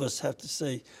all of us have to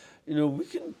say,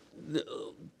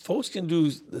 folks can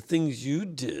do the things you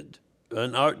did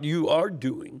and you are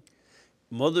doing,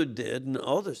 Mother did, and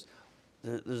others.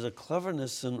 There's a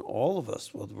cleverness in all of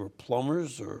us, whether we're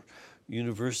plumbers or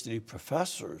university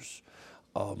professors.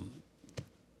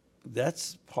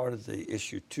 That's part of the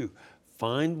issue too.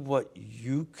 Find what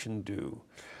you can do.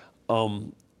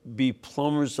 Be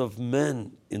plumbers of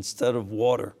men instead of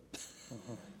water.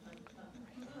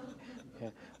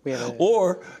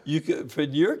 Or you could,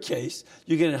 in your case,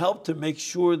 you can help to make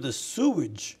sure the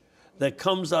sewage that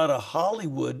comes out of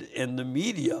Hollywood and the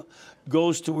media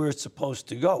goes to where it's supposed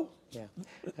to go.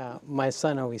 Yeah, my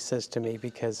son always says to me,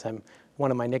 because one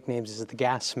of my nicknames is the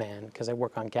gas man, because I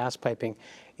work on gas piping,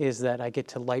 is that I get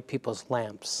to light people's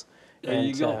lamps. There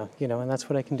you go. And that's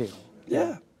what I can do.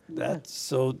 Yeah.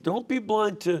 So don't be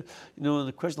blind to, in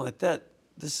a question like that.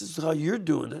 This is how you're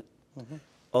doing it.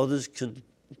 Others can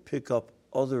pick up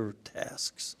other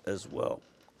tasks as well.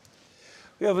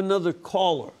 We have another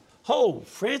caller. Hello,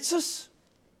 Francis?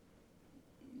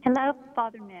 Hello,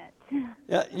 Father Mitch.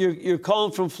 Yeah, you're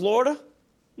calling from Florida?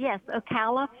 Yes,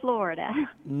 Ocala, Florida.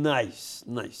 Nice.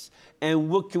 And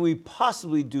what can we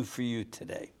possibly do for you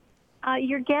today?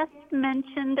 Your guest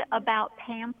mentioned about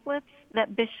pamphlets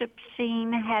that Bishop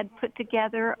Sheen had put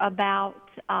together about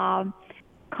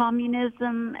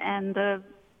communism and the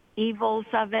evils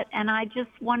of it, and I just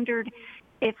wondered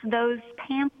if those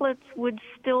pamphlets would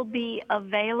still be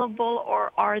available,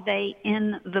 or are they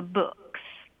in the books?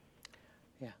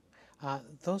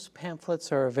 Those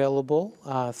pamphlets are available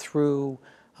through,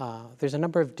 there's a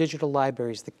number of digital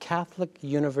libraries. The Catholic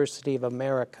University of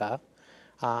America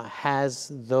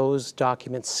has those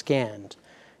documents scanned.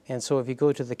 And so if you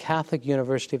go to the Catholic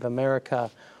University of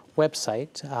America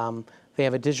website, they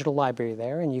have a digital library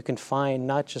there, and you can find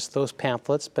not just those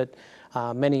pamphlets, but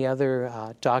many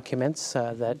other documents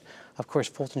that, of course,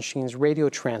 Fulton Sheen's radio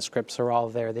transcripts are all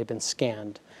there. They've been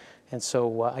scanned. And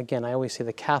so, again, I always say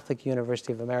the Catholic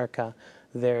University of America,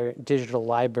 their digital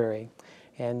library.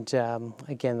 And,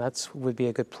 again, that would be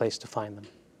a good place to find them.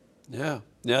 Yeah,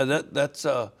 that's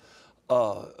a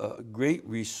great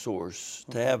resource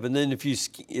to have. And then if you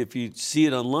see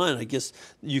it online, I guess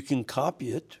you can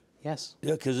copy it. Yes.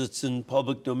 Yeah, because it's in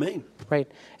public domain.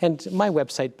 Right. And my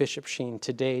website,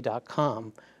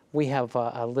 bishopsheentoday.com, we have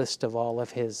a list of all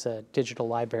of his digital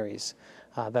libraries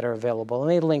that are available. And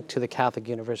they link to the Catholic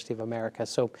University of America.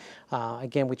 So,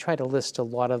 again, we try to list a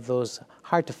lot of those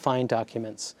hard-to-find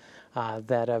documents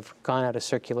that have gone out of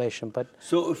circulation. But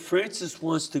so if Francis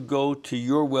wants to go to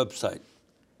your website,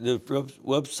 the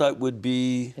website would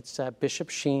be? It's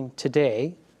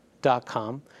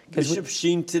bishopsheentoday.com.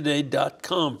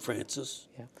 Bishopsheentoday.com, Francis.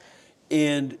 Yeah.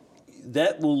 And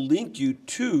that will link you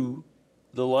to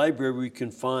the library where you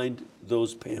can find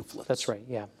those pamphlets. That's right,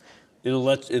 yeah. In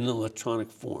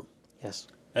electronic form. Yes.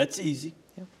 That's easy.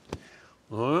 Yeah.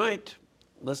 All right.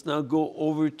 Let's now go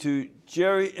over to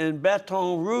Jerry in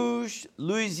Baton Rouge,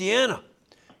 Louisiana.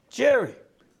 Jerry,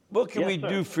 what can we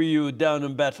do for you down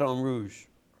in Baton Rouge?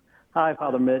 Hi,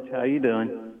 Father Mitch. How you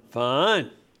doing?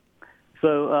 Fine.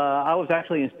 So I was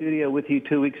actually in studio with you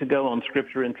 2 weeks ago on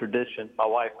Scripture and Tradition, my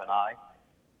wife and I.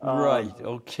 Right,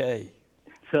 okay.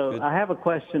 So Good. I have a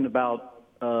question about,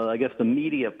 I guess, the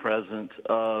media presence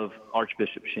of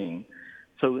Archbishop Sheen.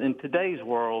 So in today's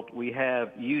world, we have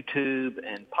YouTube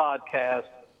and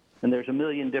podcasts, and there's a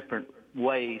million different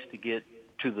ways to get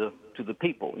to the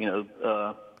people,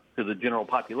 to the general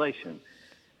population.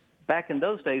 Back in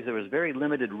those days, there was very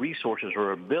limited resources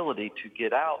or ability to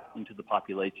get out into the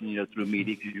population, through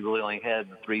media, because you really only had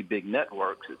the three big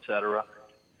networks, et cetera.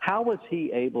 How was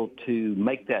he able to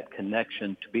make that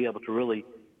connection, to be able to really,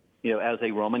 as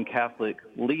a Roman Catholic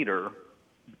leader,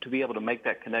 to be able to make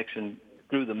that connection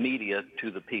through the media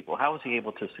to the people? How was he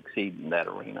able to succeed in that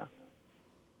arena?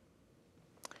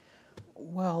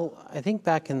 Well, I think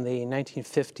back in the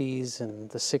 1950s and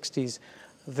the 60s,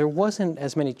 there wasn't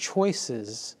as many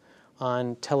choices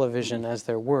on television as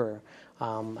there were.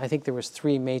 I think there was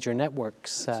three major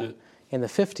networks in the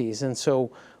 50s, and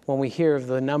so when we hear of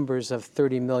the numbers of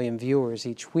 30 million viewers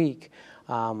each week,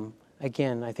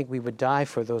 again, I think we would die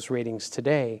for those ratings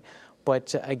today.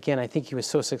 But again, I think he was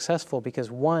so successful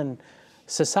because, one,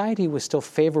 society was still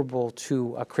favorable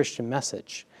to a Christian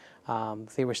message.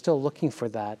 They were still looking for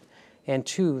that. And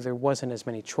two, there wasn't as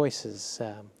many choices.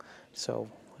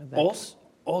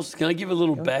 Also, can I give a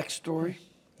little backstory?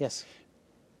 Yes.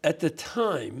 At the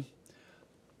time,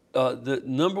 the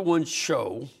number one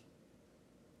show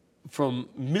from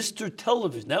Mr.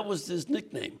 Television, that was his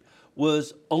nickname,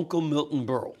 was Uncle Milton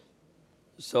Berle.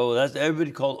 So that's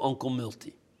everybody called Uncle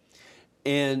Milty.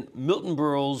 And Milton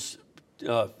Berle's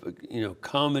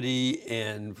comedy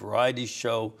and variety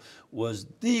show was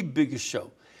the biggest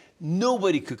show.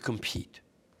 Nobody could compete.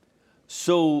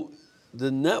 So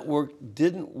the network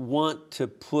didn't want to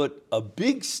put a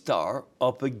big star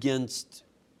up against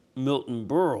Milton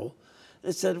Berle.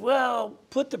 They said, well,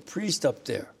 put the priest up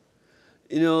there.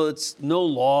 It's no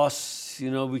loss.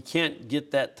 We can't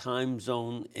get that time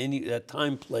zone, that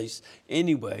time place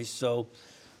anyway. So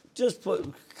just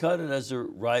cut it as a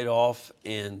write-off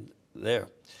and there.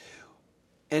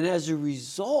 And as a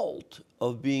result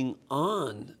of being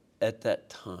on at that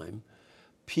time,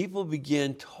 people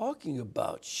began talking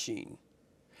about Sheen.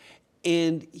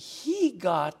 And he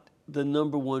got the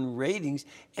number one ratings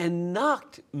and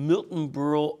knocked Milton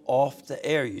Berle off the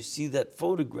air. You see that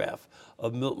photograph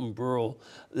of Milton Berle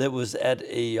that was at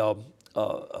a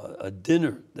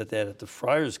dinner that they had at the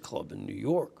Friars Club in New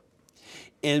York.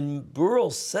 And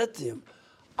Berle said to him,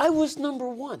 I was number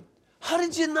one. How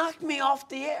did you knock me off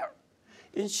the air?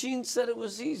 And Sheen said it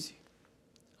was easy.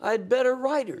 I had better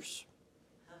writers.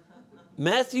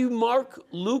 Matthew, Mark,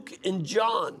 Luke, and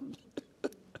John.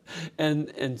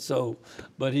 and so,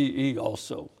 but he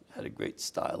also had a great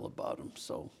style about him.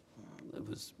 So it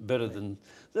was better than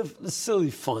the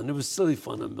silly fun. It was silly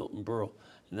fun on Milton Berle,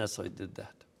 and that's how he did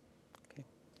that.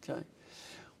 Okay.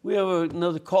 We have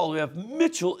another call. We have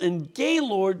Mitchell in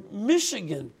Gaylord,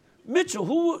 Michigan.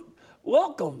 Mitchell,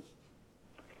 welcome.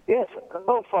 Yes,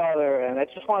 hello, Father. And I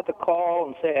just wanted to call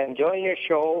and say I'm enjoying your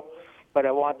show, but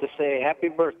I want to say happy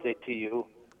birthday to you.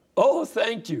 Oh,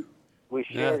 thank you. We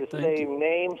share the same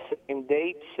name, same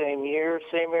date, same year,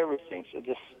 same everything. So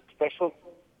just special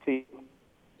to you.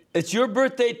 It's your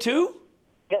birthday too?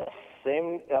 Yes,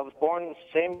 same. I was born the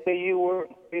same day you were,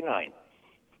 49.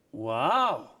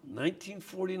 Wow,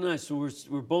 1949. So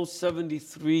we're both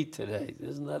 73 today.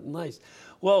 Isn't that nice?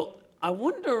 Well, I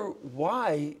wonder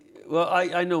why. Well,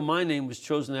 I know my name was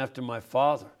chosen after my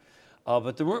father,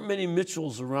 but there weren't many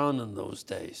Mitchells around in those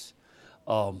days.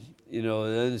 You know,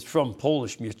 it's from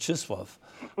Polish, Mieczysław.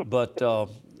 But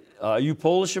are you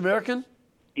Polish American?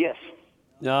 Yes.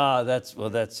 Ah, that's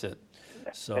it.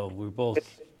 So we're both.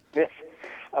 Yes.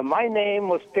 My name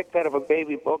was picked out of a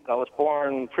baby book. I was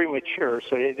born premature,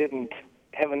 so they didn't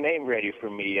have a name ready for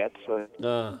me yet. So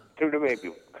through the baby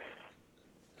book.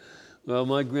 Well,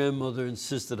 my grandmother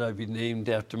insisted I be named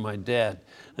after my dad,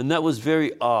 and that was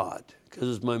very odd because it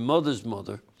was my mother's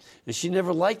mother, and she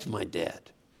never liked my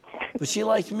dad, but she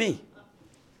liked me.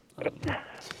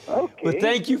 Okay. But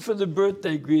thank you for the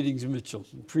birthday greetings, Mitchell.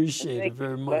 Appreciate it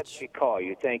very much. Let me call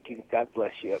you. Thank you. God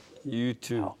bless you. You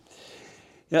too.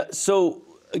 Yeah. So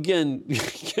again,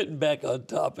 getting back on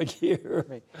topic here,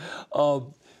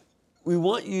 we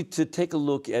want you to take a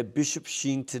look at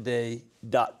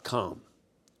bishopsheentoday.com.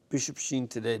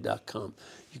 bishopsheentoday.com.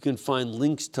 You can find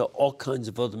links to all kinds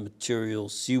of other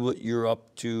materials, see what you're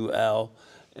up to, Al,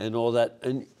 and all that.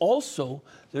 And also,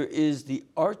 there is the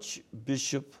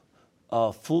Archbishop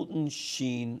Fulton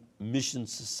Sheen Mission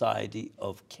Society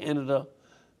of Canada.org.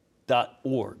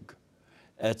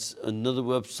 That's another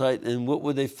website. And what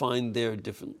would they find there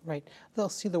different? Right. They'll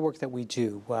see the work that we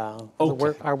do.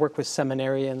 Okay. Our work with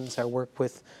seminarians, our work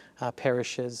with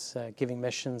parishes, giving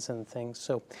missions and things.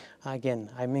 So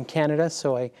again, I'm in Canada,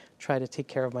 so I try to take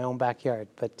care of my own backyard.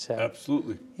 But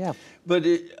absolutely. Yeah. But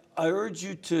I urge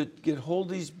you to get hold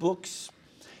of these books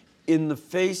in the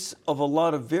face of a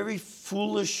lot of very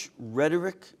foolish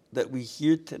rhetoric that we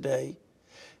hear today.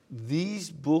 These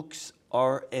books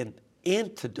are an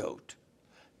antidote.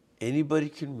 Anybody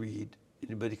can read,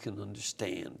 anybody can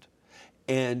understand,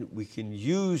 and we can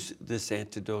use this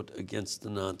antidote against the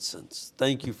nonsense.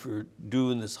 Thank you for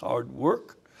doing this hard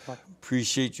work.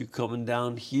 Appreciate you coming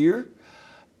down here.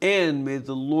 And may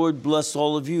the Lord bless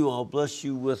all of you. I'll bless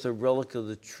you with a relic of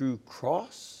the true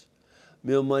cross.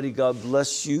 May Almighty God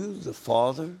bless you, the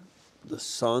Father, the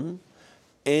Son,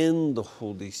 and the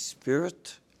Holy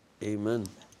Spirit. Amen.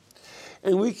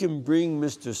 And we can bring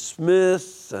Mr.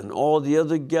 Smith and all the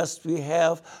other guests we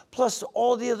have, plus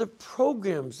all the other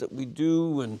programs that we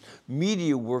do and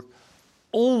media work,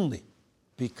 only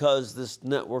because this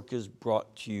network is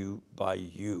brought to you by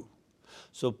you.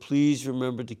 So please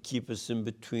remember to keep us in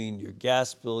between your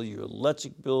gas bill, your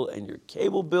electric bill, and your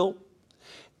cable bill.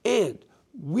 And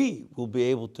we will be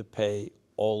able to pay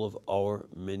all of our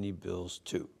many bills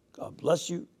too. God bless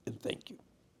you and thank you.